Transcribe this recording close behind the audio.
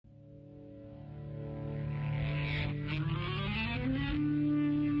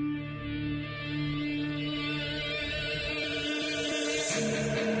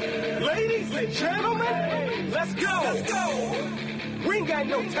and gentlemen, let's go. We ain't got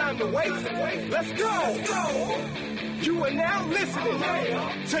no time to waste. Let's go. You are now listening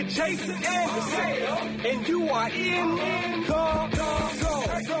to Jason Anderson, and you are in the zone.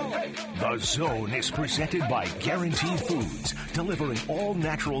 The Zone is presented by Guaranteed Foods, delivering all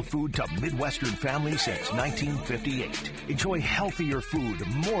natural food to Midwestern families since 1958. Enjoy healthier food,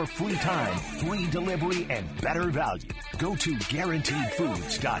 more free time, free delivery, and better value. Go to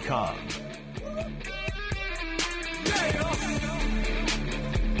GuaranteedFoods.com.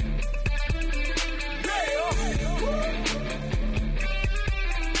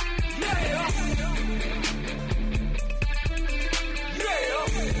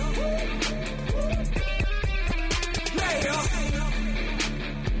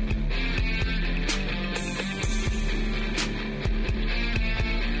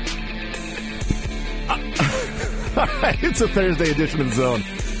 All right, it's a Thursday edition of The Zone,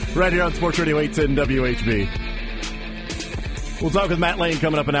 right here on Sports Radio 810 WHB. We'll talk with Matt Lane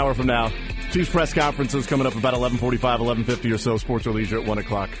coming up an hour from now. Chiefs press conferences coming up about 11:45, 11:50 or so. Sports or Leisure at 1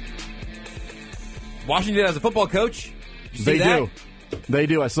 o'clock. Washington has a football coach. Did you see that? Do. They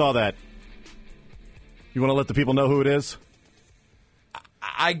do. I saw that. You want to let the people know who it is?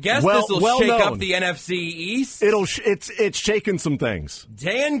 I guess this will shake up the NFC East. It's shaking some things.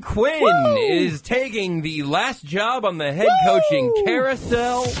 Dan Quinn is taking the last job on the head coaching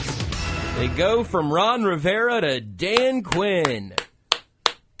carousel. They go from Ron Rivera to Dan Quinn.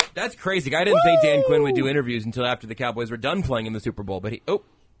 That's crazy. I didn't think Dan Quinn would do interviews until after the Cowboys were done playing in the Super Bowl. But I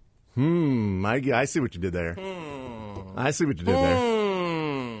see what you did there. I see what you did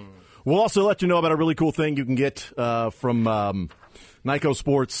there. We'll also let you know about a really cool thing you can get from Nyco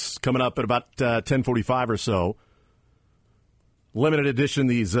Sports coming up at about 10:45 or so. Limited edition,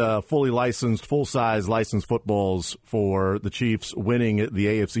 these fully licensed, full-size licensed footballs for the Chiefs winning the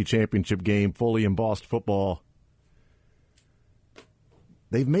AFC Championship game, fully embossed football.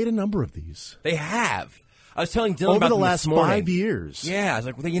 They've made a number of these. They have. I was telling Dylan about over the them last this morning. 5 years. Yeah, I was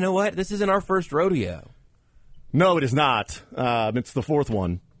like, well, you know what? This isn't our first rodeo. No, it is not. It's the fourth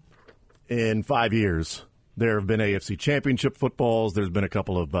one in 5 years. There have been AFC Championship footballs. There's been a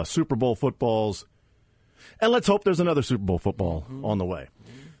couple of Super Bowl footballs. And let's hope there's another Super Bowl football on the way.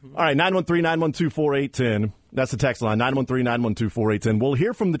 All right, 913-912-4810. That's the text line, 913-912-4810. We'll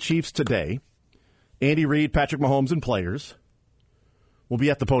hear from the Chiefs today. Andy Reid, Patrick Mahomes, and players will be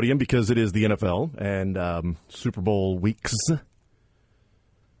at the podium because it is the NFL and Super Bowl weeks.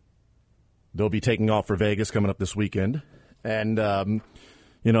 They'll be taking off for Vegas coming up this weekend. And,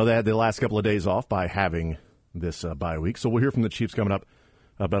 they had the last couple of days off by having this bye week. So we'll hear from the Chiefs coming up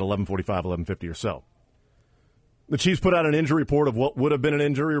about 11:45, 11:50 or so. The Chiefs put out an injury report of what would have been an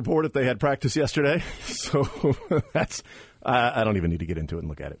injury report if they had practice yesterday. So that's I don't even need to get into it and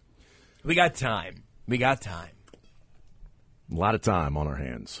look at it. We got time. A lot of time on our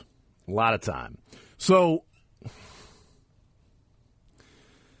hands. A lot of time. So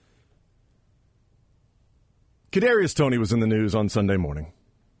Kadarius Toney was in the news on Sunday morning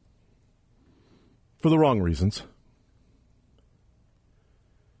for the wrong reasons.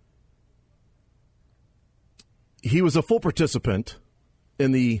 He was a full participant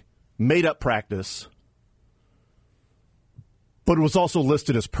in the made-up practice, but it was also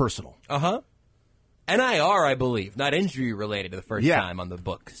listed as personal. Uh-huh. NIR, I believe, not injury-related the first time on the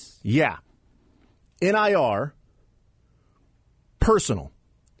books. Yeah. NIR, personal.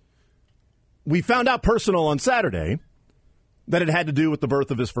 We found out personal on Saturday that it had to do with the birth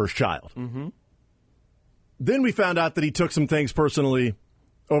of his first child. Mm-hmm. Then we found out that he took some things personally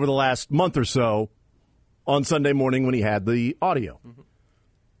over the last month or so on Sunday morning when he had the audio. Mm-hmm.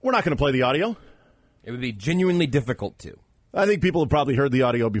 We're not going to play the audio. It would be genuinely difficult to. I think people have probably heard the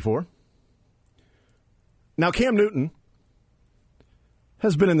audio before. Now, Cam Newton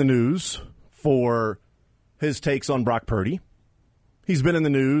has been in the news for his takes on Brock Purdy. He's been in the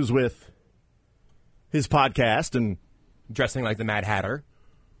news with his podcast and dressing like the Mad Hatter.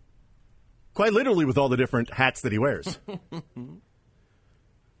 Quite literally with all the different hats that he wears.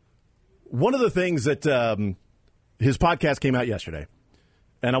 One of the things that his podcast came out yesterday,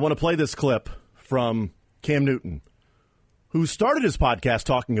 and I want to play this clip from Cam Newton, who started his podcast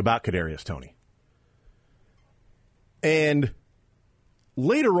talking about Kadarius Toney. And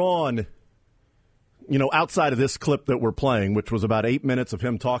later on, outside of this clip that we're playing, which was about 8 minutes of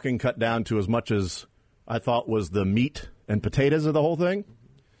him talking, cut down to as much as I thought was the meat and potatoes of the whole thing,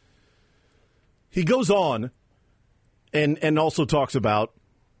 he goes on and also talks about,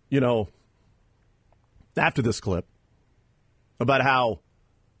 after this clip, about how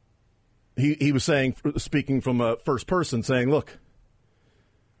he was saying, speaking from a first person, saying, look,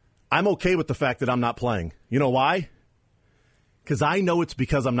 I'm okay with the fact that I'm not playing. You know why? Because I know it's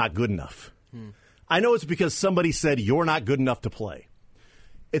because I'm not good enough. I know it's because somebody said you're not good enough to play.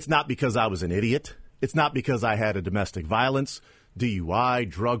 It's not because I was an idiot. It's not because I had a domestic violence, DUI,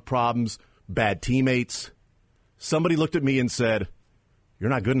 drug problems, bad teammates. Somebody looked at me and said, you're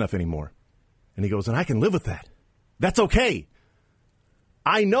not good enough anymore. And he goes, and I can live with that. That's okay.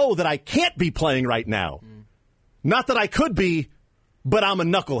 I know that I can't be playing right now. Not that I could be, but I'm a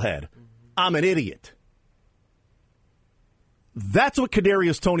knucklehead. I'm an idiot. That's what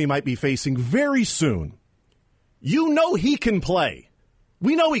Kadarius Toney might be facing very soon. You know he can play.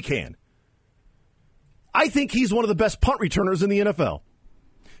 We know he can. I think he's one of the best punt returners in the NFL.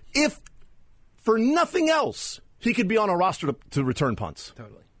 If, for nothing else, he could be on a roster to return punts.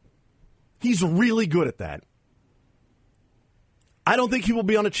 Totally. He's really good at that. I don't think he will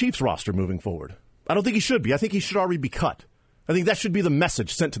be on a Chiefs roster moving forward. I don't think he should be. I think he should already be cut. I think that should be the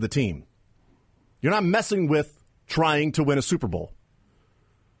message sent to the team. You're not messing with trying to win a Super Bowl.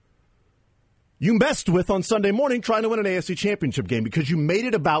 You messed with on Sunday morning trying to win an AFC championship game because you made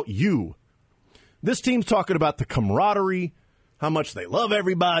it about you. This team's talking about the camaraderie, how much they love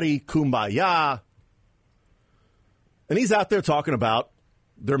everybody, kumbaya. And he's out there talking about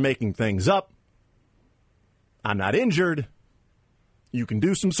they're making things up. I'm not injured. You can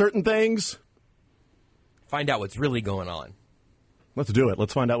do some certain things. Find out what's really going on. Let's do it.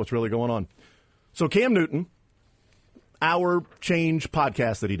 Let's find out what's really going on. So Cam Newton, our Change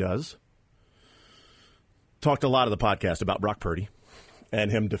podcast that he does, talked a lot of the podcast about Brock Purdy and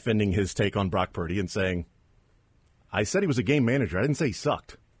him defending his take on Brock Purdy and saying, I said he was a game manager. I didn't say he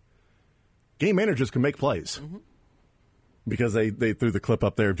sucked. Game managers can make plays. Mm-hmm. Because they threw the clip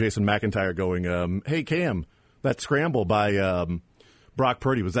up there of Jason McIntyre going, hey, Cam, that scramble by Brock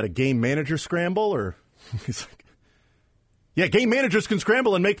Purdy, was that a game manager scramble? Or he's like, yeah, game managers can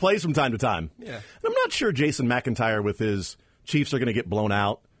scramble and make plays from time to time. Yeah. And I'm not sure Jason McIntyre with his Chiefs are going to get blown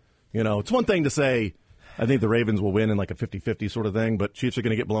out. You know, it's one thing to say, I think the Ravens will win in like a 50-50 sort of thing, but Chiefs are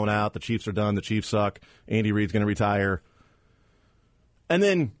going to get blown out. The Chiefs are done. The Chiefs suck. Andy Reid's going to retire. And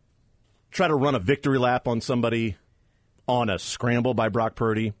then try to run a victory lap on somebody on a scramble by Brock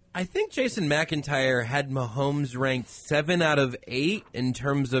Purdy. I think Jason McIntyre had Mahomes ranked 7 out of 8 in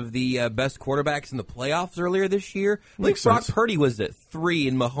terms of the best quarterbacks in the playoffs earlier this year. I think Brock Purdy was at 3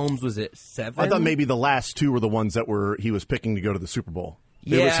 and Mahomes was at 7. I thought maybe the last 2 were the ones that he was picking to go to the Super Bowl.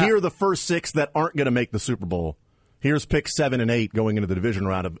 Yeah. It was here the first 6 that aren't going to make the Super Bowl. Here's pick 7 and 8 going into the division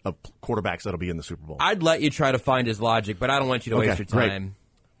round of quarterbacks that'll be in the Super Bowl. I'd let you try to find his logic, but I don't want you to waste your time. Great.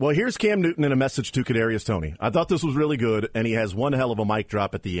 Well, here's Cam Newton in a message to Kadarius Toney. I thought this was really good, and he has one hell of a mic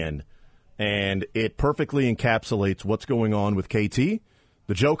drop at the end. And it perfectly encapsulates what's going on with KT,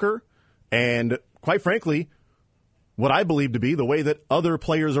 the Joker, and quite frankly, what I believe to be the way that other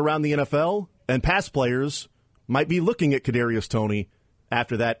players around the NFL and past players might be looking at Kadarius Toney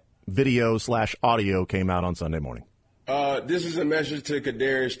after that video/audio came out on Sunday morning. This is a message to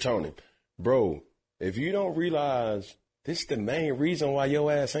Kadarius Toney. Bro, if you don't realize this is the main reason why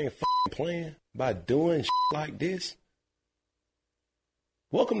your ass ain't playing by doing like this,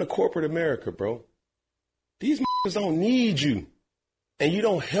 welcome to corporate America, bro. These don't need you. And you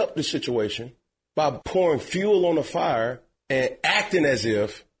don't help the situation by pouring fuel on the fire and acting as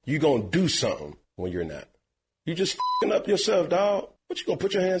if you're going to do something when you're not. You just up yourself, dog. What you going to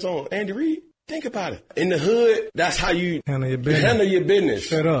put your hands on? Andy Reid? Think about it. In the hood, that's how you handle your business.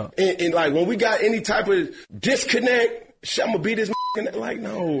 Shut up. And like when we got any type of disconnect, I'm going to be this like,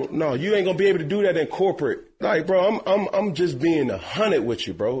 no, you ain't going to be able to do that in corporate. Like, bro, I'm just being 100 with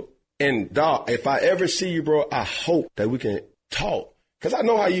you, bro. And, dog, if I ever see you, bro, I hope that we can talk. Because I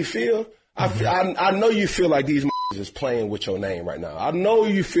know how you feel. I know you feel like these is playing with your name right now. I know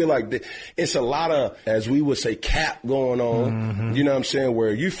you feel like it's a lot of, as we would say, cap going on. Mm-hmm. You know what I'm saying?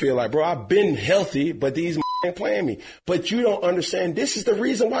 Where you feel like, bro, I've been healthy, but these ain't playing me. But you don't understand this is the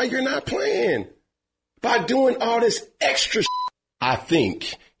reason why you're not playing. By doing all this extra I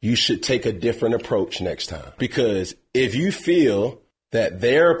think you should take a different approach next time. Because if you feel that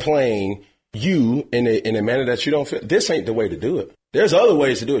they're playing you in a manner that you don't feel, this ain't the way to do it. There's other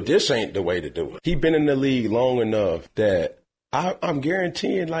ways to do it. This ain't the way to do it. He's been in the league long enough that I'm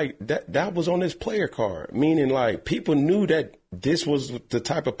guaranteeing like that was on his player card, meaning like people knew that this was the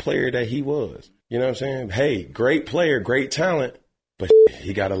type of player that he was. You know what I'm saying? Hey, great player, great talent, but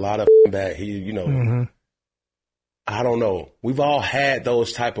he got a lot of back. Mm-hmm. I don't know. We've all had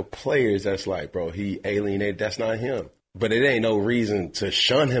those type of players that's like, bro, he alienated. That's not him. But it ain't no reason to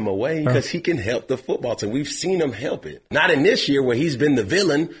shun him away because he can help the football team. We've seen him help it. Not in this year where he's been the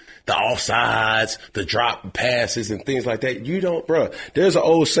villain, the offsides, the drop passes and things like that. You don't, bro. There's an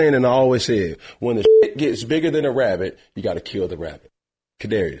old saying, and I always say, when the shit gets bigger than a rabbit, you got to kill the rabbit.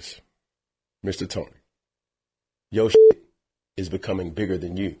 Kadarius, Mr. Toney, your shit is becoming bigger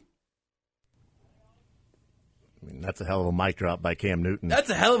than you. I mean, that's a hell of a mic drop by Cam Newton. That's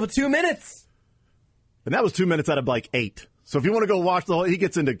a hell of a 2 minutes. And that was 2 minutes out of like 8. So if you want to go watch the whole, he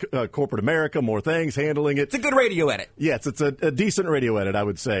gets into corporate America, more things, handling it. It's a good radio edit. Yes, it's a decent radio edit, I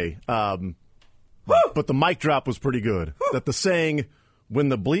would say. But the mic drop was pretty good. That the saying, when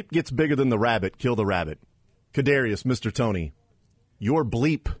the bleep gets bigger than the rabbit, kill the rabbit. Kadarius, Mr. Toney, your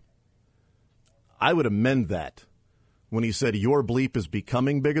bleep, I would amend that. When he said your bleep is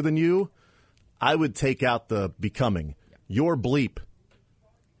becoming bigger than you, I would take out the becoming. Your bleep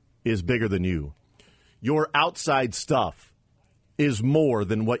is bigger than you. Your outside stuff is more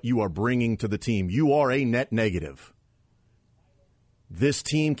than what you are bringing to the team. You are a net negative. This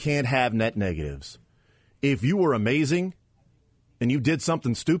team can't have net negatives. If you were amazing and you did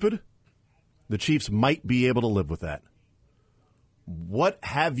something stupid, the Chiefs might be able to live with that. What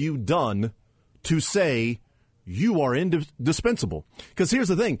have you done to say you are indispensable? Because here's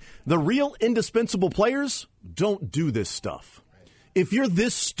the thing. The real indispensable players don't do this stuff. If you're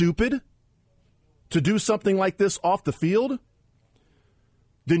this stupid to do something like this off the field,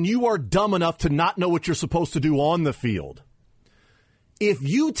 then you are dumb enough to not know what you're supposed to do on the field. If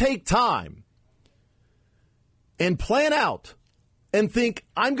you take time and plan out and think,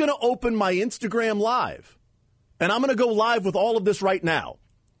 I'm going to open my Instagram Live and I'm going to go live with all of this right now,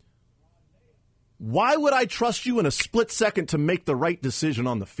 why would I trust you in a split second to make the right decision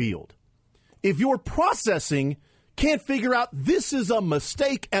on the field? If you're processing can't figure out this is a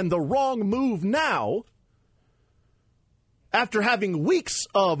mistake and the wrong move now, after having weeks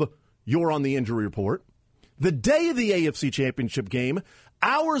of you're on the injury report, the day of the AFC Championship game,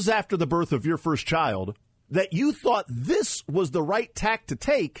 hours after the birth of your first child, that you thought this was the right tack to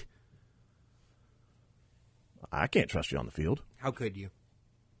take, I can't trust you on the field. How could you?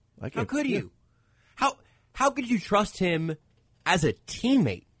 How could you? How could you trust him as a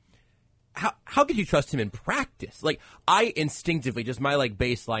teammate? How could you trust him in practice? Like, I instinctively, just my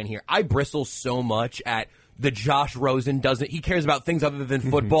baseline here, I bristle so much at the Josh Rosen he cares about things other than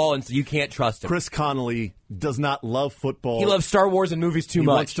football, and so you can't trust him. Chris Connolly does not love football. He loves Star Wars and movies too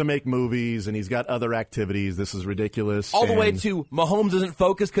much. He wants to make movies, and he's got other activities. This is ridiculous. All the way to Mahomes isn't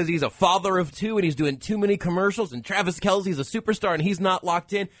focused because he's a father of two, and he's doing too many commercials, and Travis Kelce's a superstar, and he's not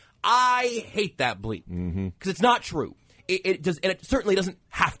locked in. I hate that bleep because it's not true. It does, and it certainly doesn't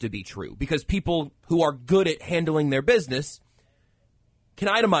have to be true because people who are good at handling their business can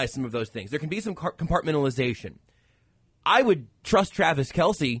itemize some of those things. There can be some compartmentalization. I would trust Travis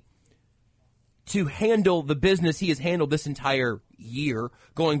Kelce to handle the business he has handled this entire year,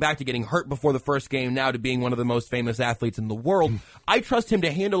 going back to getting hurt before the first game, now to being one of the most famous athletes in the world. I trust him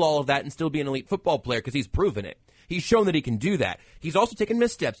to handle all of that and still be an elite football player because he's proven it. He's shown that he can do that. He's also taken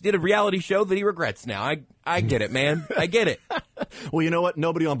missteps. He did a reality show that he regrets now. I get it, man. I get it. Well, you know what?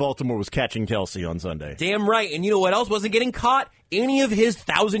 Nobody on Baltimore was catching Kelce on Sunday. Damn right. And you know what else wasn't getting caught? Any of his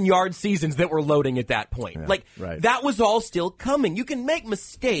 1,000-yard seasons that were loading at that point. Yeah, That was all still coming. You can make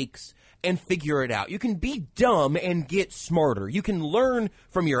mistakes and figure it out. You can be dumb and get smarter. You can learn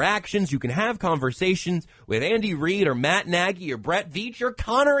from your actions. You can have conversations with Andy Reid or Matt Nagy or Brett Veach or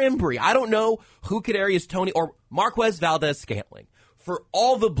Connor Embry. I don't know who Kadarius Toney or Marquez Valdez-Scantling for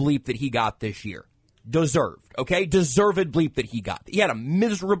all the bleep that he got this year. Deserved, okay? Deserved bleep that he got. He had a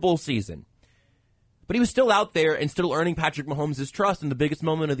miserable season. But he was still out there and still earning Patrick Mahomes' trust in the biggest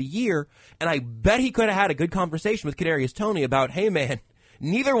moment of the year. And I bet he could have had a good conversation with Kadarius Toney about, hey, man,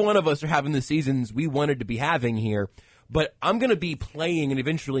 neither one of us are having the seasons we wanted to be having here, but I'm going to be playing and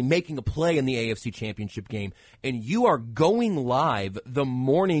eventually making a play in the AFC Championship game, and you are going live the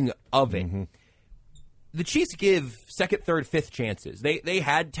morning of it. Mm-hmm. The Chiefs give second, third, fifth chances. They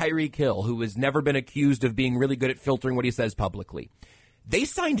had Tyreek Hill, who has never been accused of being really good at filtering what he says publicly. They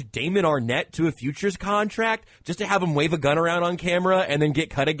signed Damon Arnett to a futures contract just to have him wave a gun around on camera and then get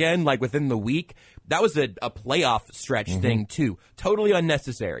cut again, within the week. That was a playoff stretch thing, too. Totally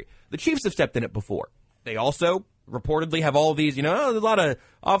unnecessary. The Chiefs have stepped in it before. They also reportedly have all these, a lot of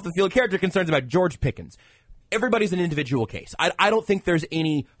off-the-field character concerns about George Pickens. Everybody's an individual case. I don't think there's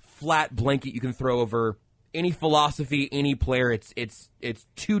any flat blanket you can throw over any philosophy, any player. It's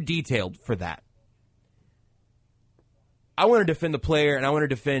too detailed for that. I want to defend the player, and I want to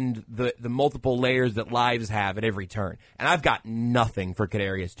defend the multiple layers that lives have at every turn. And I've got nothing for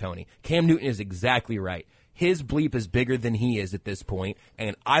Kadarius Toney. Cam Newton is exactly right. his bleep is bigger than he is at this point,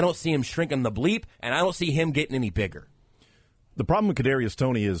 and I don't see him shrinking the bleep, and I don't see him getting any bigger. The problem with Kadarius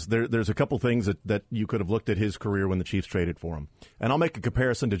Toney is there's a couple things that you could have looked at his career when the Chiefs traded for him. And I'll make a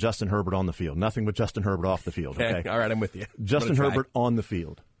comparison to Justin Herbert on the field. Nothing but Justin Herbert off the field. Okay? All right, I'm with you. Justin Herbert on the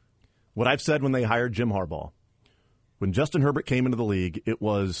field. What I've said when they hired Jim Harbaugh, when Justin Herbert came into the league, it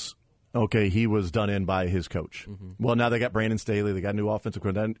was, okay, he was done in by his coach. Mm-hmm. Well, now they got Brandon Staley. They got a new offensive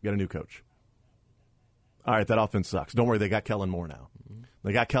coordinator. Got a new coach. All right, that offense sucks. Don't worry, they got Kellen Moore now. Mm-hmm.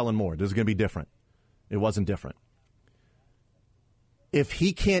 They got Kellen Moore. This is going to be different. It wasn't different. If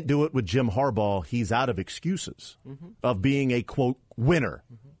he can't do it with Jim Harbaugh, he's out of excuses of being a, quote, winner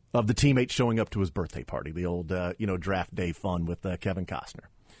of the teammates showing up to his birthday party, the old, draft day fun with Kevin Costner.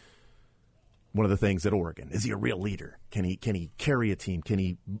 One of the things at Oregon, is he a real leader? Can he carry a team? Can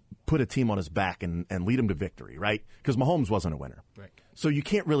he put a team on his back and lead them to victory, right? Because Mahomes wasn't a winner. Right. So you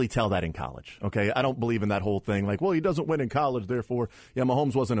can't really tell that in college, okay? I don't believe in that whole thing like, well, he doesn't win in college, therefore, yeah,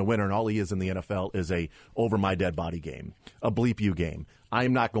 Mahomes wasn't a winner, and all he is in the NFL is a over-my-dead-body game, a bleep you game. I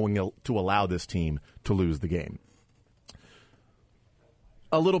am not going to allow this team to lose the game.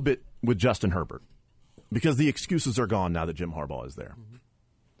 A little bit with Justin Herbert, because the excuses are gone now that Jim Harbaugh is there. Mm-hmm.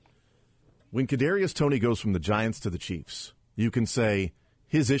 When Kadarius Toney goes from the Giants to the Chiefs, you can say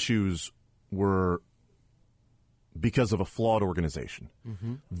his issues were because of a flawed organization.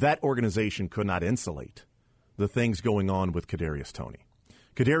 Mm-hmm. That organization could not insulate the things going on with Kadarius Toney.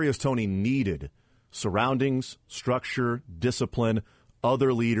 Kadarius Toney needed surroundings, structure, discipline,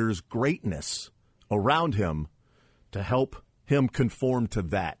 other leaders, greatness around him to help him conform to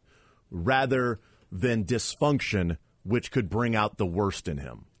that rather than dysfunction, which could bring out the worst in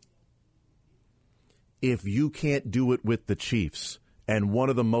him. If you can't do it with the Chiefs and one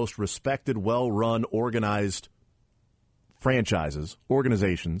of the most respected, well-run, organized franchises,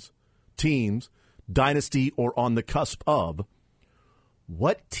 organizations, teams, dynasty, or on the cusp of,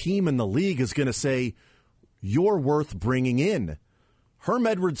 what team in the league is going to say, you're worth bringing in? Herm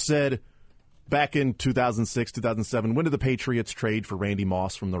Edwards said back in 2006, 2007, when did the Patriots trade for Randy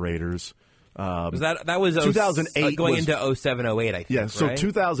Moss from the Raiders? That was 2008 going into 07, 08, I think. Yeah, so right?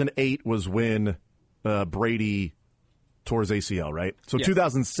 2008 was when Brady tore his ACL, right? So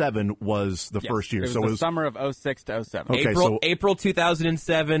 2007 was the first year. It was so the it was summer of 06 to 07. Okay, April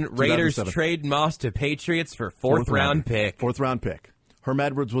 2007, Raiders trade Moss to Patriots for fourth round pick. Fourth round pick. Herm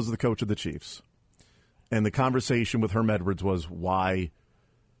Edwards was the coach of the Chiefs. And the conversation with Herm Edwards was why,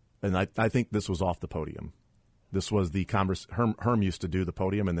 and I think this was off the podium. This was the Herm used to do the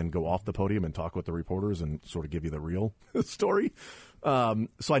podium and then go off the podium and talk with the reporters and sort of give you the real story. So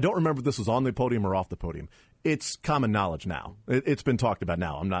I don't remember if this was on the podium or off the podium. It's common knowledge now. It's been talked about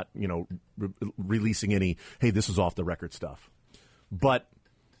now. I'm not, releasing any, hey, this is off the record stuff. But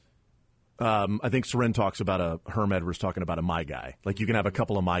I think Soren talks about Herm Edwards talking about a my guy. Like you can have a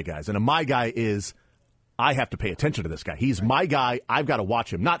couple of my guys. And a my guy is, I have to pay attention to this guy. He's my guy. I've got to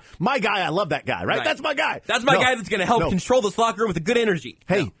watch him. Not my guy. I love that guy, right? That's my guy. That's my guy that's going to help control this locker room with a good energy.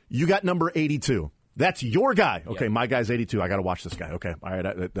 Hey, you got number 82. That's your guy. Okay, my guy's 82. I got to watch this guy. Okay, all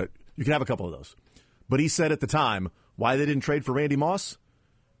right. You can have a couple of those. But he said at the time, why they didn't trade for Randy Moss?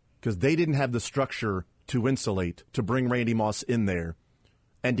 Because they didn't have the structure to insulate, to bring Randy Moss in there,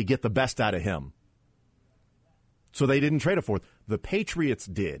 and to get the best out of him. So they didn't trade a fourth. The Patriots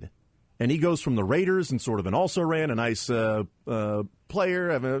did. And he goes from the Raiders and sort of an also-ran, a nice player,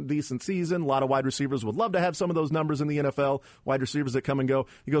 having a decent season. A lot of wide receivers would love to have some of those numbers in the NFL, wide receivers that come and go.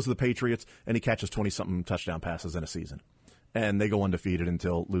 He goes to the Patriots, and he catches 20-something touchdown passes in a season. And they go undefeated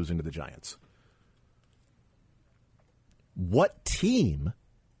until losing to the Giants. What team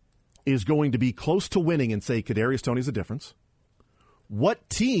is going to be close to winning and say Kadarius Toney's a difference? What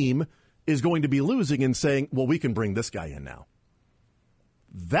team is going to be losing and saying, well, we can bring this guy in now?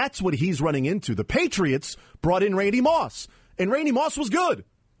 That's what he's running into. The Patriots brought in Randy Moss, and Randy Moss was good.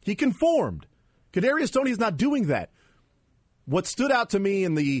 He conformed. Kadarius Toney is not doing that. What stood out to me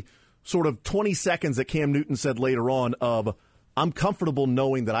in the sort of 20 seconds that Cam Newton said later on of, I'm comfortable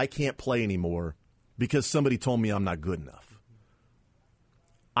knowing that I can't play anymore because somebody told me I'm not good enough.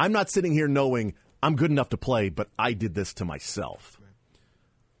 I'm not sitting here knowing I'm good enough to play, but I did this to myself.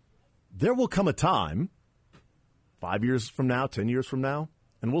 There will come a time, 5 years from now, 10 years from now,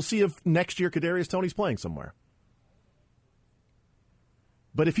 and we'll see if next year Kadarius Toney's playing somewhere.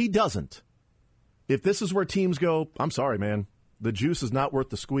 But if he doesn't, if this is where teams go, I'm sorry, man, the juice is not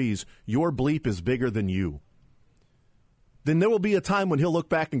worth the squeeze, your bleep is bigger than you, then there will be a time when he'll look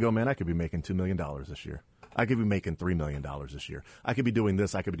back and go, man, I could be making $2 million this year. I could be making $3 million this year. I could be doing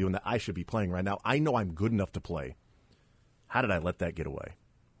this. I could be doing that. I should be playing right now. I know I'm good enough to play. How did I let that get away?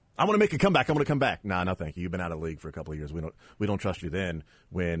 I want to make a comeback. I want to come back. Nah, no, thank you. You've been out of the league for a couple of years. We don't trust you then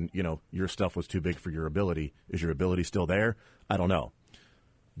when, your stuff was too big for your ability. Is your ability still there? I don't know.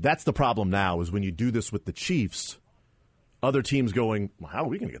 That's the problem now is when you do this with the Chiefs, other teams going, well, how are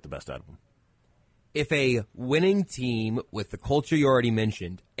we going to get the best out of them? If a winning team with the culture you already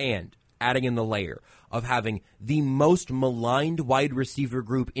mentioned and adding in the layer of having the most maligned wide receiver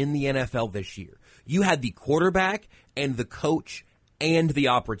group in the NFL this year, you had the quarterback and the coach and the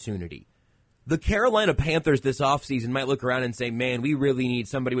opportunity. The Carolina Panthers this offseason might look around and say, man, we really need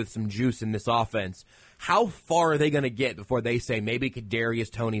somebody with some juice in this offense. How far are they going to get before they say maybe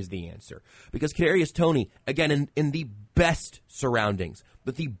Kadarius Toney's the answer? Because Kadarius Toney, again, in the best surroundings,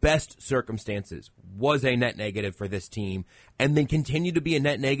 but the best circumstances, was a net negative for this team and then continued to be a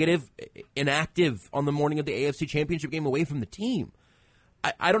net negative, inactive on the morning of the AFC Championship game away from the team.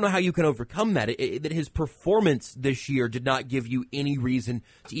 I don't know how you can overcome that. That his performance this year did not give you any reason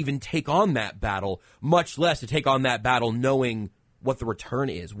to even take on that battle, much less to take on that battle knowing what the return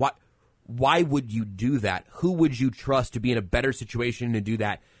is. Why would you do that? Who would you trust to be in a better situation to do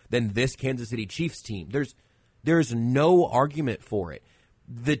that than this Kansas City Chiefs team? There's no argument for it.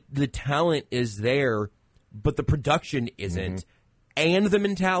 The talent is there, but the production isn't. Mm-hmm. And the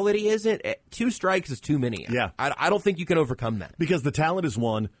mentality isn't. 2 strikes is too many. Yeah. I don't think you can overcome that. Because the talent is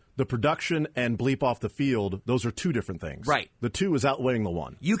one, the production and bleep off the field, those are 2 different things. Right. The 2 is outweighing the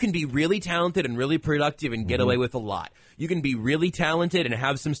 1. You can be really talented and really productive and get away with a lot. You can be really talented and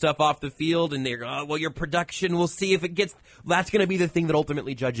have some stuff off the field and they're, oh, well, your production, we'll see if it gets, that's going to be the thing that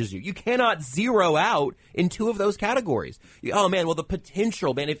ultimately judges you. You cannot zero out in 2 of those categories. Oh, man, well, the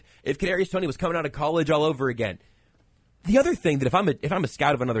potential, man, if Kadarius Toney was coming out of college all over again. The other thing that if I'm a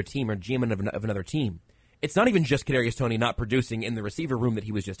scout of another team or GM of another team, it's not even just Kadarius Toney not producing in the receiver room that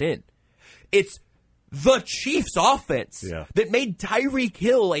he was just in. It's the Chiefs' offense that made Tyreek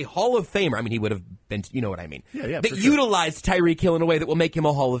Hill a Hall of Famer. I mean, he would have been, you know what I mean. That utilized Tyreek Hill in a way that will make him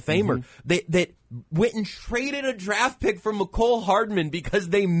a Hall of Famer. Mm-hmm. That went and traded a draft pick for McCole Hardman because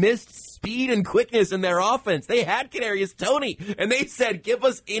they missed speed and quickness in their offense. They had Kadarius Toney, and they said, give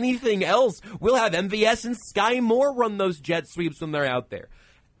us anything else. We'll have MVS and Sky Moore run those jet sweeps when they're out there.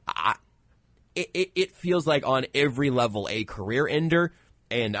 It feels like on every level a career ender.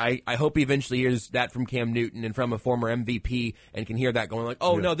 And I hope he eventually hears that from Cam Newton and from a former MVP and can hear that going like,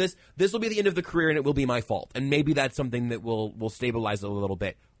 oh, no, this will be the end of the career and it will be my fault. And maybe that's something that will stabilize it a little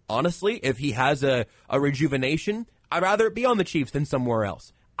bit. Honestly, if he has a rejuvenation, I'd rather it be on the Chiefs than somewhere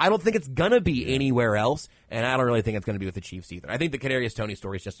else. I don't think it's going to be anywhere else, and I don't really think it's going to be with the Chiefs either. I think the Kadarius Toney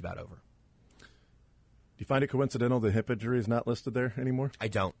story is just about over. Do you find it coincidental the hip injury is not listed there anymore? I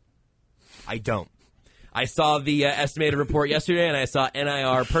don't. I saw the estimated report yesterday, and I saw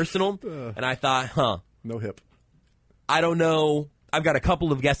NIR personal, and I thought, no hip. I don't know. I've got a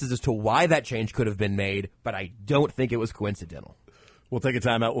couple of guesses as to why that change could have been made, but I don't think it was coincidental. We'll take a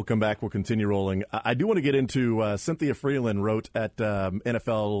timeout. We'll come back. We'll continue rolling. I do want to get into Cynthia Freeland wrote at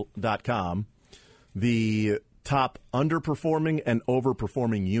NFL.com the top underperforming and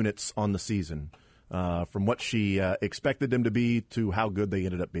overperforming units on the season. From what she expected them to be to how good they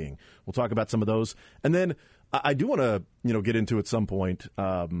ended up being. We'll talk about some of those. And then I do want to get into at some point,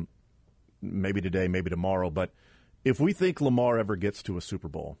 maybe today, maybe tomorrow, but if we think Lamar ever gets to a Super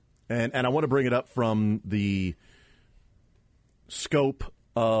Bowl, and I want to bring it up from the scope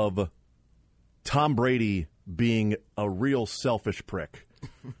of Tom Brady being a real selfish prick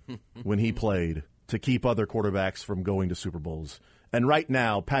when he played to keep other quarterbacks from going to Super Bowls. And right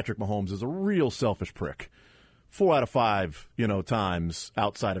now, Patrick Mahomes is a real selfish prick. 4 out of 5, times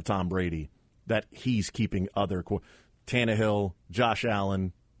outside of Tom Brady that he's keeping other Tannehill, Josh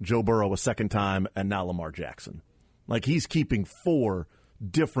Allen, Joe Burrow a second time, and now Lamar Jackson. Like he's keeping 4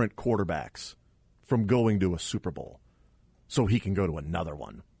 different quarterbacks from going to a Super Bowl so he can go to another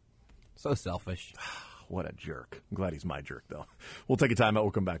one. So selfish. What a jerk. I'm glad he's my jerk, though. We'll take a timeout.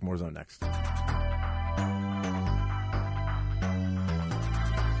 We'll come back. More Zone next.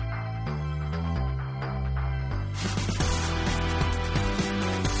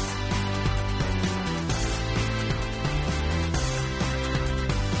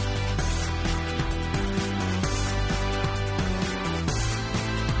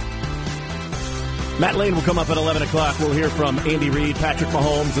 Matt Lane will come up at 11 o'clock. We'll hear from Andy Reid, Patrick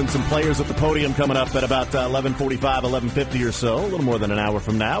Mahomes, and some players at the podium coming up at about 11:45, 11:50 or so, a little more than an hour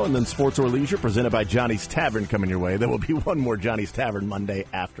from now. And then Sports or Leisure presented by Johnny's Tavern coming your way. There will be one more Johnny's Tavern Monday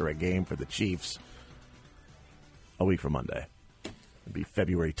after a game for the Chiefs. A week from Monday. It'll be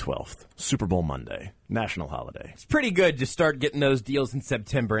February 12th, Super Bowl Monday, national holiday. It's pretty good to start getting those deals in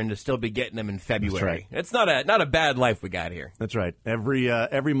September and to still be getting them in February. That's right. It's not a bad life we got here. That's right.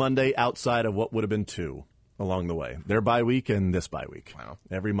 Every Monday outside of what would have been 2 along the way. Their bye week and this bye week. Wow.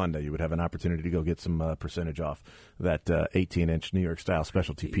 Every Monday you would have an opportunity to go get some percentage off that 18-inch New York-style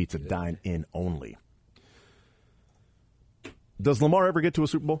specialty pizza, dine-in only. Does Lamar ever get to a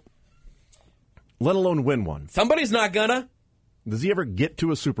Super Bowl? Let alone win one. Somebody's not gonna. Does he ever get to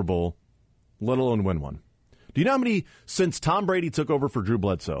a Super Bowl, let alone win one? Do you know how many, since Tom Brady took over for Drew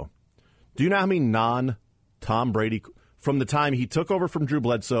Bledsoe, do you know how many non-Tom Brady, from the time he took over from Drew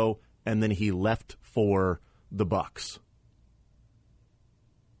Bledsoe and then he left for the Bucs?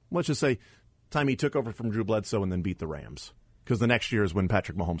 Let's just say time he took over from Drew Bledsoe and then beat the Rams. Because the next year is when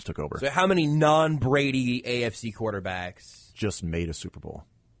Patrick Mahomes took over. So how many non-Brady AFC quarterbacks just made a Super Bowl?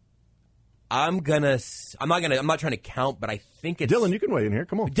 I'm not trying to count, but I think it's Dylan, you can weigh in here.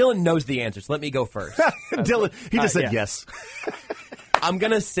 Come on. Dylan knows the answer, so let me go first. Dylan, he just said yes. I'm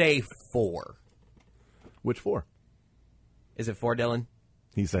gonna say 4. Which 4? Is it 4, Dylan?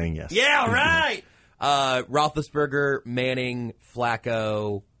 He's saying yes. Yeah, right. Roethlisberger, Manning,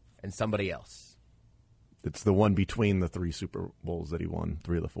 Flacco, and somebody else. It's the one between the 3 Super Bowls that he won,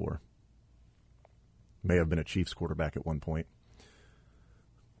 3 of the 4. May have been a Chiefs quarterback at one point.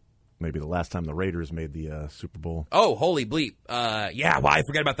 Maybe the last time the Raiders made the Super Bowl. Oh, holy bleep. Yeah, well, I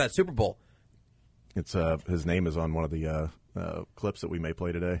forgot about that Super Bowl. It's his name is on one of the clips that we may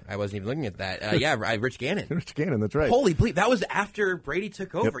play today. I wasn't even looking at that. Yeah, Rich Gannon. Rich Gannon, that's right. Holy bleep, that was after Brady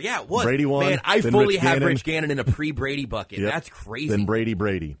took over. Yep. Yeah, it was. Brady won. Man, I then fully Rich have Gannon. Rich Gannon in a pre-Brady bucket. Yep. That's crazy. Then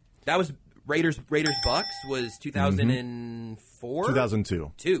Brady. That was Raiders Bucks was 2004?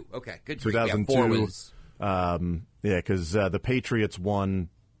 2002. 2, okay, good. 2002. Yeah, 4 was... because the Patriots won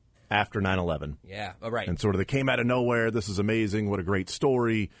after 9/11. Yeah, all right. And sort of they came out of nowhere. This is amazing. What a great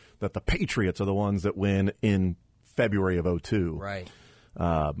story that the Patriots are the ones that win in February of 2002. Right.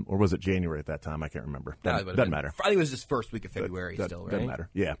 Or was it January at that time? I can't remember. Doesn't matter. I think it was just first week of February still, right? Doesn't matter.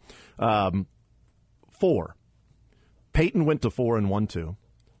 Yeah. 4. Peyton went to 4 and won 2.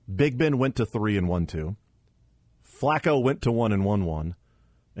 Big Ben went to 3 and won 2. Flacco went to 1 and won 1.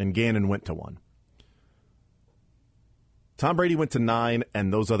 And Gannon went to 1. Tom Brady went to 9,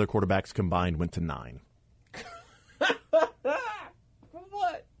 and those other quarterbacks combined went to 9.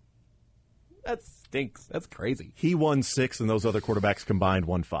 What? That stinks. That's crazy. He won 6, and those other quarterbacks combined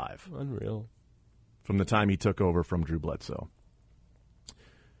won 5. Unreal. From the time he took over from Drew Bledsoe.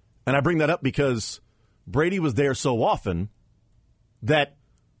 And I bring that up because Brady was there so often that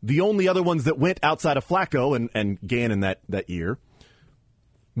the only other ones that went outside of Flacco and Gannon that year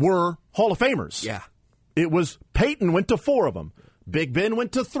were Hall of Famers. Yeah. It was Peyton went to 4 of them. Big Ben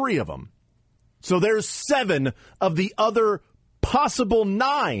went to 3 of them. So there's 7 of the other possible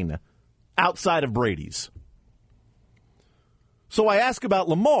 9 outside of Brady's. So I ask about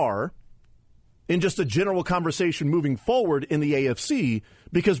Lamar in just a general conversation moving forward in the AFC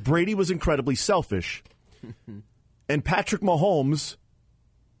because Brady was incredibly selfish. And Patrick Mahomes,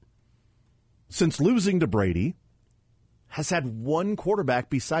 since losing to Brady, has had one quarterback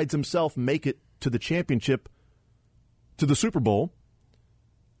besides himself make it to the championship, to the Super Bowl,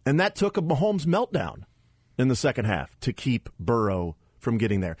 and that took a Mahomes meltdown in the second half to keep Burrow from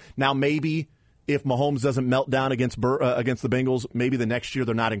getting there. Now, maybe if Mahomes doesn't melt down against the Bengals, maybe the next year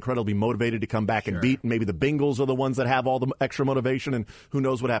they're not incredibly motivated to come back and beat. Maybe the Bengals are the ones that have all the extra motivation, and who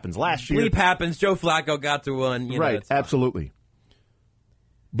knows what happens last year. Bleep happens. Joe Flacco got to one. Right, absolutely.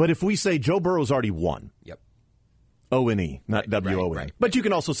 But if we say Joe Burrow's already won. Yep. O-N-E, not W-O-N. Right. But you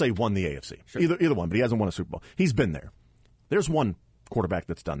can also say won the AFC. Sure. Either one, but he hasn't won a Super Bowl. He's been there. There's one quarterback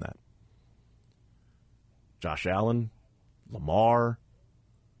that's done that. Josh Allen, Lamar.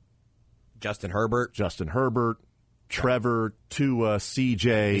 Justin Herbert, Trevor, Tua, CJ.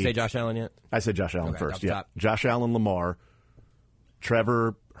 Did you say Josh Allen yet? I said Josh Allen first, yeah. Top. Josh Allen, Lamar,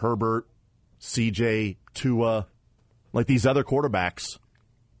 Trevor, Herbert, CJ, Tua. Like these other quarterbacks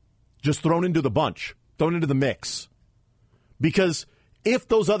just thrown into the bunch, thrown into the mix. Because if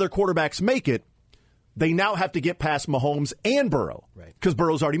those other quarterbacks make it, they now have to get past Mahomes and Burrow. Right. Because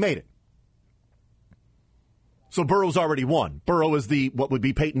Burrow's already made it. So Burrow's already won. Burrow is what would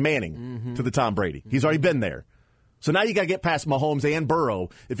be Peyton Manning to the Tom Brady. He's already been there. So now you got to get past Mahomes and Burrow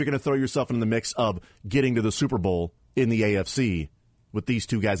if you're going to throw yourself into the mix of getting to the Super Bowl in the AFC with these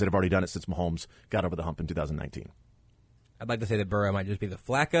two guys that have already done it since Mahomes got over the hump in 2019. I'd like to say that Burrow might just be the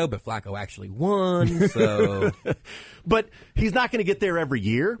Flacco, but Flacco actually won, so... But he's not going to get there every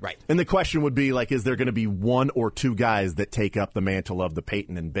year. Right. And the question would be, like, is there going to be one or two guys that take up the mantle of the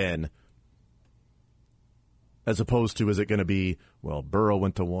Peyton and Ben as opposed to is it going to be, well, Burrow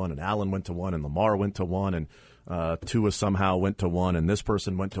went to one and Allen went to one and Lamar went to one and Tua somehow went to one and this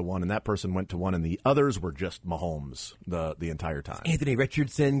person went to one and that person went to one and the others were just Mahomes the entire time. Anthony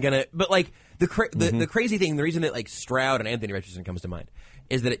Richardson but like the crazy thing, the reason that like Stroud and Anthony Richardson comes to mind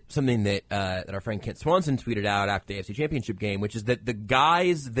is that it's something that that our friend Kent Swanson tweeted out after the AFC Championship game, which is that the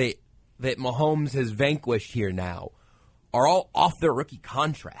guys that Mahomes has vanquished here now are all off their rookie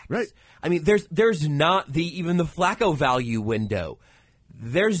contracts. Right. I mean, there's not even the Flacco value window.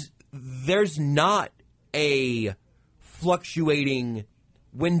 There's not a fluctuating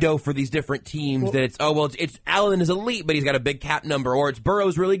window for these different teams that it's Allen is elite, but he's got a big cap number, or it's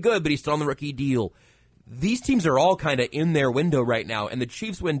Burrow's really good, but he's still on the rookie deal. These teams are all kind of in their window right now, and the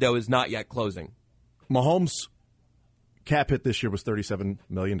Chiefs' window is not yet closing. Mahomes' cap hit this year was $37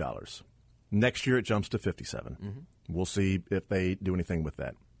 million. Next year it jumps to $57. Mm-hmm. We'll see if they do anything with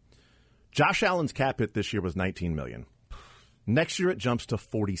that. Josh Allen's cap hit this year was $19 million. Next year it jumps to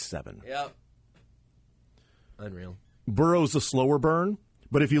 $47. Yep. Unreal. Burrow's a slower burn,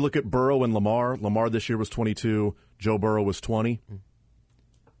 but if you look at Burrow and Lamar this year was 22, Joe Burrow was 20. Mm-hmm.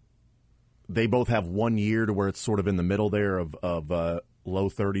 They both have 1 year to where it's sort of in the middle there of low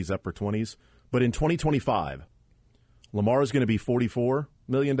 30s, upper 20s. But in 2025, Lamar is going to be $44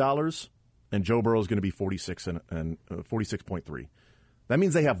 million, and Joe Burrow is going to be 46.3. That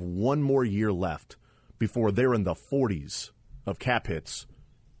means they have one more year left before they're in the 40s of cap hits,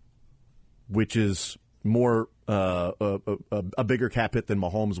 which is more a bigger cap hit than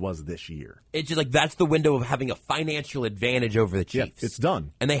Mahomes was this year. It's just like that's the window of having a financial advantage over the Chiefs. Yeah, it's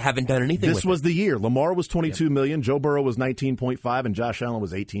done. And they haven't done anything with it. This was the year. Lamar was $22 million, Joe Burrow was 19.5, and Josh Allen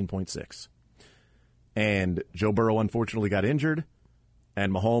was 18.6. And Joe Burrow unfortunately got injured,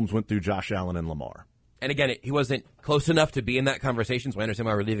 and Mahomes went through Josh Allen and Lamar. And again, he wasn't close enough to be in that conversation, so I understand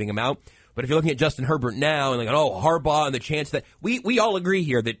why we're leaving him out. But if you're looking at Justin Herbert now and like, Harbaugh and the chance that we all agree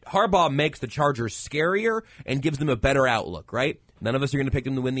here that Harbaugh makes the Chargers scarier and gives them a better outlook, right? None of us are going to pick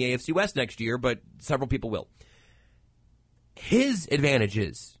them to win the AFC West next year, but several people will. His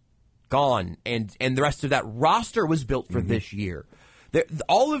advantages gone, and the rest of that roster was built for this year.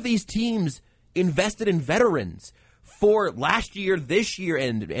 All of these teams invested in veterans for last year, this year,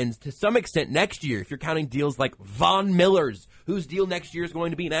 and to some extent next year, if you're counting deals like Von Miller's, whose deal next year is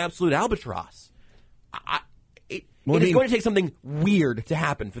going to be an absolute albatross. It's going to take something weird to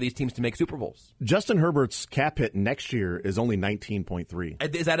happen for these teams to make Super Bowls. Justin Herbert's cap hit next year is only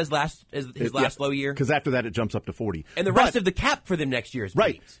 19.3. Is that his last low year? Because after that it jumps up to 40. And the rest of the cap for them next year is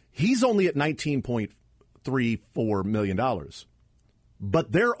right. Big. He's only at $19.34 million.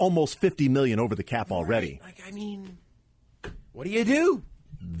 But they're almost $50 million over the cap already. What do you do?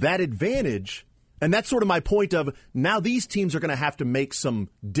 That advantage, and that's sort of my point of now these teams are going to have to make some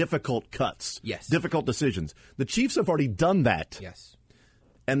difficult cuts. Yes. Difficult decisions. The Chiefs have already done that. Yes.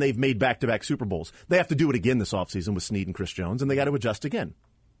 And they've made back-to-back Super Bowls. They have to do it again this offseason with Snead and Chris Jones, and they got to adjust again.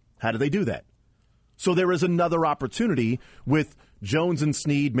 How do they do that? So there is another opportunity with Jones and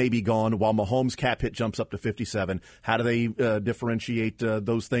Snead may be gone while Mahomes' cap hit jumps up to 57. How do they differentiate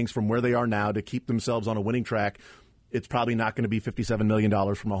those things from where they are now to keep themselves on a winning track? It's probably not going to be $57 million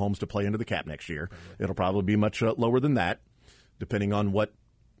for Mahomes to play into the cap next year. It'll probably be much lower than that, depending on what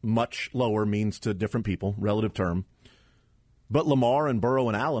much lower means to different people, relative term. But Lamar and Burrow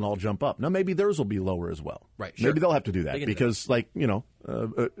and Allen all jump up. Now, maybe theirs will be lower as well. Right. Sure. Maybe they'll have to do that because, the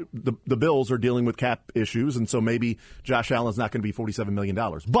Bills are dealing with cap issues, and so maybe Josh Allen's not going to be $47 million.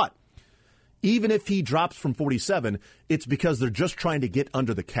 But even if he drops from 47, it's because they're just trying to get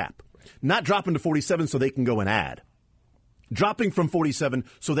under the cap. Not dropping to 47 so they can go and add. Dropping from 47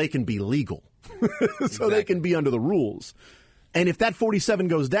 so they can be legal. So they can be under the rules. And if that 47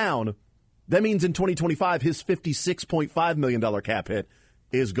 goes down, that means in 2025 his $56.5 million cap hit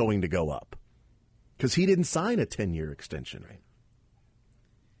is going to go up. Because he didn't sign a 10-year extension. Right?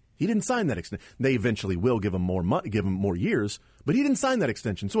 He didn't sign that extension. They eventually will give him more years, but he didn't sign that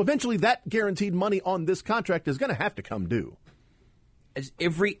extension. So eventually that guaranteed money on this contract is going to have to come due. As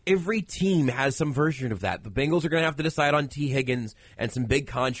every team has some version of that. The Bengals are going to have to decide on T. Higgins and some big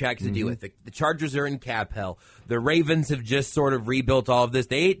contracts to deal with. The Chargers are in cap hell. The Ravens have just sort of rebuilt all of this.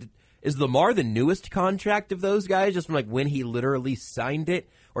 Is Lamar the newest contract of those guys, just from like when he literally signed it?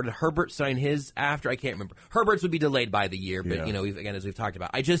 Or did Herbert sign his after? I can't remember. Herbert's would be delayed by the year, but as we've talked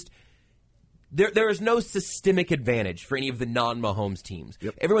about. There is no systemic advantage for any of the non-Mahomes teams.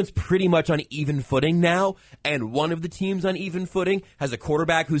 Yep. Everyone's pretty much on even footing now, and one of the teams on even footing has a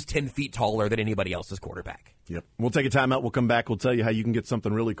quarterback who's 10 feet taller than anybody else's quarterback. Yep. We'll take a timeout. We'll come back. We'll tell you how you can get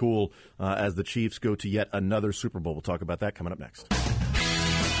something really cool as the Chiefs go to yet another Super Bowl. We'll talk about that coming up next.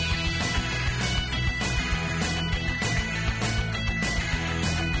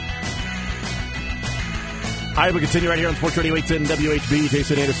 All right, we continue right here on Sports Radio 810 WHB.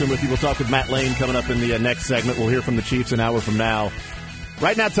 Jason Anderson with you. We'll talk with Matt Lane coming up in the next segment. We'll hear from the Chiefs an hour from now.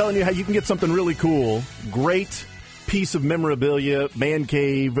 Right now, telling you how you can get something really cool. Great piece of memorabilia, man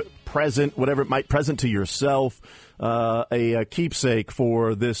cave, present, whatever it might present to yourself. A keepsake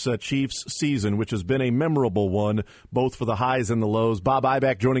for this Chiefs season, which has been a memorable one, both for the highs and the lows. Bob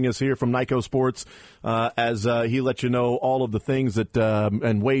Iback joining us here from Nyco Sports as he lets you know all of the things that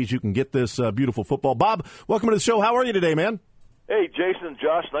and ways you can get this beautiful football. Bob, welcome to the show. How are you today, man? Hey, Jason and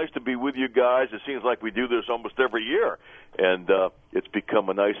Josh, nice to be with you guys. It seems like we do this almost every year, and it's become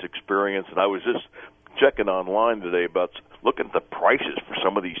a nice experience. And I was just checking online today about looking at the prices for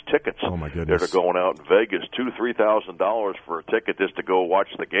some of these tickets. Oh my goodness! That are going out in Vegas, $2,000-$3,000 for a ticket just to go watch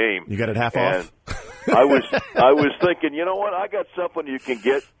the game. You got it half off. I was thinking, you know what? I got something you can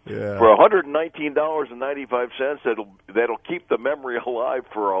get for $119.95. That'll keep the memory alive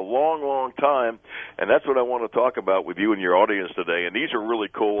for a long, long time. And that's what I want to talk about with you and your audience today. And these are really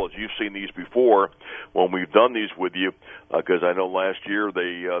cool, as you've seen these before when we've done these with you. Because I know last year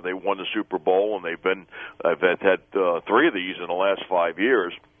they won the Super Bowl, and I've had 3 of these in the last 5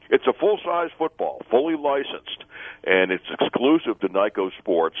 years. It's a full-size football, fully licensed, and it's exclusive to Nyco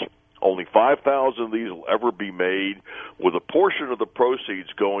Sports. Only 5,000 of these will ever be made, with a portion of the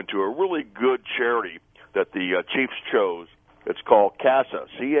proceeds going to a really good charity that the Chiefs chose. It's called CASA,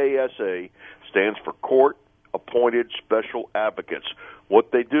 C-A-S-A, stands for Court Appointed Special Advocates.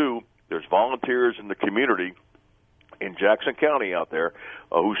 What they do, there's volunteers in the community in Jackson County out there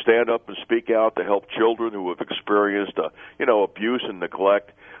who stand up and speak out to help children who have experienced abuse and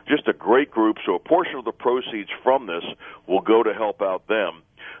neglect. Just a great group. So a portion of the proceeds from this will go to help out them.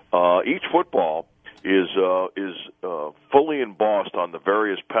 Each football is fully embossed on the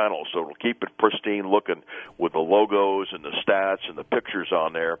various panels, so it'll keep it pristine looking with the logos and the stats and the pictures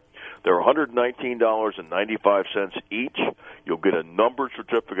on there. They're $119.95 each. You'll get a numbered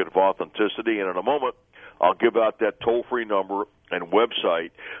certificate of authenticity, and in a moment, I'll give out that toll-free number and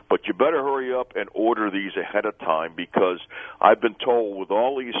website, but you better hurry up and order these ahead of time, because I've been told with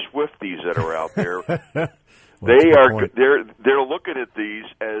all these Swifties that are out there, they're looking at these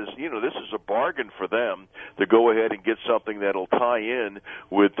as, this is a bargain for them to go ahead and get something that'll tie in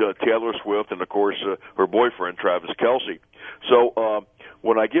with Taylor Swift and, of course, her boyfriend, Travis Kelce. So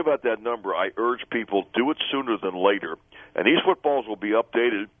when I give out that number, I urge people, do it sooner than later. And these footballs will be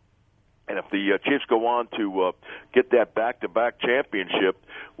updated. And if the Chiefs go on to get that back-to-back championship,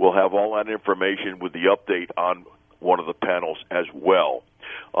 we'll have all that information with the update on one of the panels as well.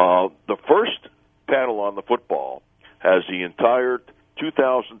 The first panel on the football has the entire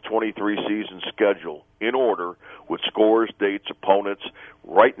 2023 season schedule in order with scores, dates, opponents.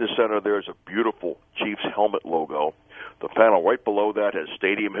 Right in the center there's a beautiful Chiefs helmet logo. The panel right below that has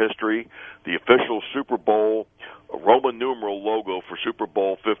stadium history, the official Super Bowl Roman numeral logo for Super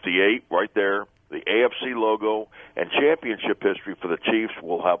Bowl 58 right there, the AFC logo, and championship history for the Chiefs.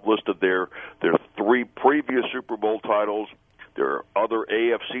 Will have listed their 3 previous Super Bowl titles, their other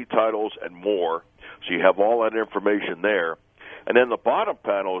AFC titles, and more. So you have all that information there. And then the bottom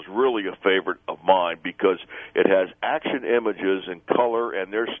panel is really a favorite of mine because it has action images in color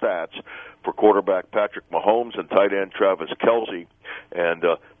and their stats for quarterback Patrick Mahomes and tight end Travis Kelce. And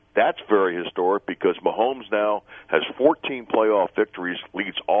that's very historic because Mahomes now has 14 playoff victories,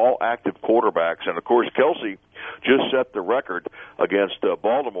 leads all active quarterbacks. And, of course, Kelce just set the record against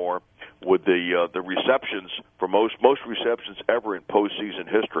Baltimore with the receptions for most receptions ever in postseason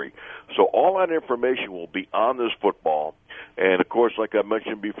history. So all that information will be on this football. And, of course, like I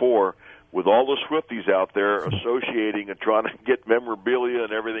mentioned before, with all the Swifties out there associating and trying to get memorabilia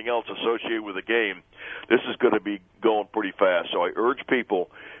and everything else associated with the game, this is going to be going pretty fast. So I urge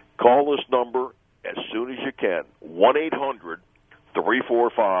people, call this number as soon as you can,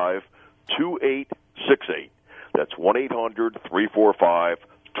 1-800-345-2868. That's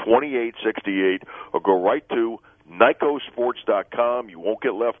 1-800-345-2868, or go right to NycoSports.com. You won't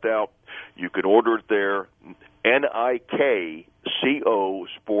get left out. You can order it there,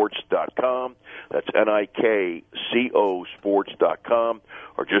 NIKCOSports.com. That's NIKCOSports.com,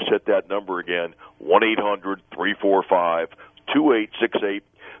 or just hit that number again, 1-800-345-2868.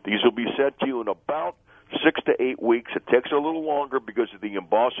 These will be sent to you in about 6 to 8 weeks. It takes a little longer because of the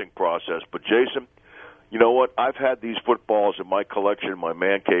embossing process. But, Jason, you know what? I've had these footballs in my collection, my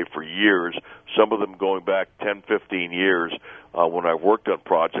man cave, for years, some of them going back 10, 15 years when I worked on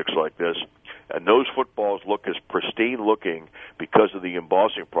projects like this. And those footballs look as pristine looking because of the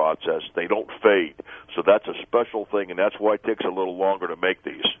embossing process. They don't fade. So that's a special thing, and that's why it takes a little longer to make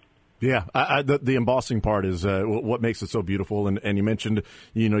these. Yeah, the embossing part is what makes it so beautiful. And you mentioned,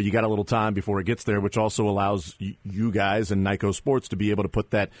 you got a little time before it gets there, which also allows you guys and Nyco Sports to be able to put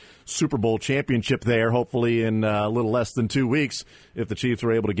that Super Bowl championship there, hopefully in a little less than 2 weeks, if the Chiefs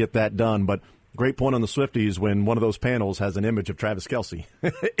are able to get that done. But great point on the Swifties when one of those panels has an image of Travis Kelce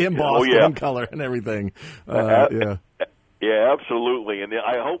embossed in color and everything. Yeah, absolutely. And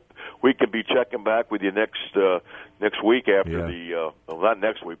I hope we can be checking back with you next week after not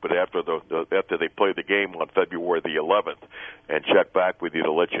next week, but after after they play the game on February the 11th, and check back with you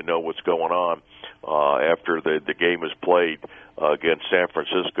to let you know what's going on after the game is played against San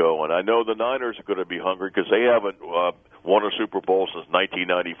Francisco. And I know the Niners are going to be hungry because they haven't won a Super Bowl since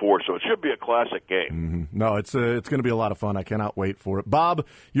 1994, so it should be a classic game. Mm-hmm. No, it's going to be a lot of fun. I cannot wait for it. Bob,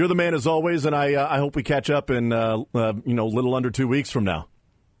 you're the man as always, and I hope we catch up in little under 2 weeks from now.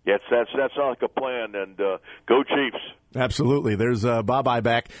 Yes, that sounds like a plan, and go Chiefs. Absolutely. There's Bob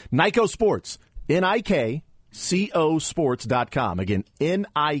Iback. Nyco Sports, Nikco Sports.com. Again,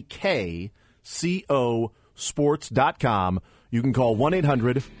 Nikco Sports.com. You can call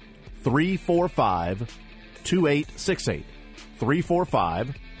 1-800-345-2868.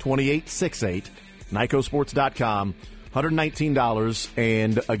 345-2868. NycoSports.com. $119.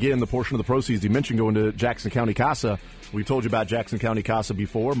 And again, the portion of the proceeds you mentioned going to Jackson County CASA. We've told you about Jackson County CASA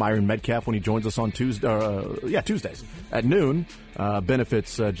before. Myron Metcalf, when he joins us on Tuesdays at noon,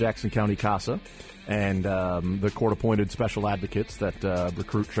 benefits Jackson County CASA and the court-appointed special advocates that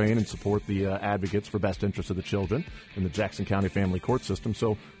recruit, train, and support the advocates for best interests of the children in the Jackson County family court system.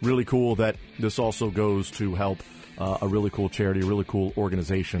 So really cool that this also goes to help a really cool charity, a really cool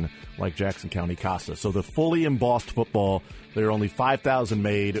organization like Jackson County CASA. So the fully embossed football, there are only 5,000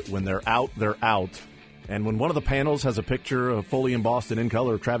 made. When they're out, they're out. And when one of the panels has a picture of fully embossed and in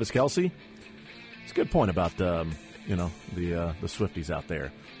color of Travis Kelce, it's a good point about the Swifties out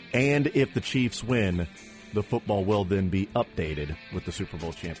there. And if the Chiefs win, the football will then be updated with the Super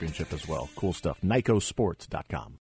Bowl championship as well. Cool stuff. NycoSports.com.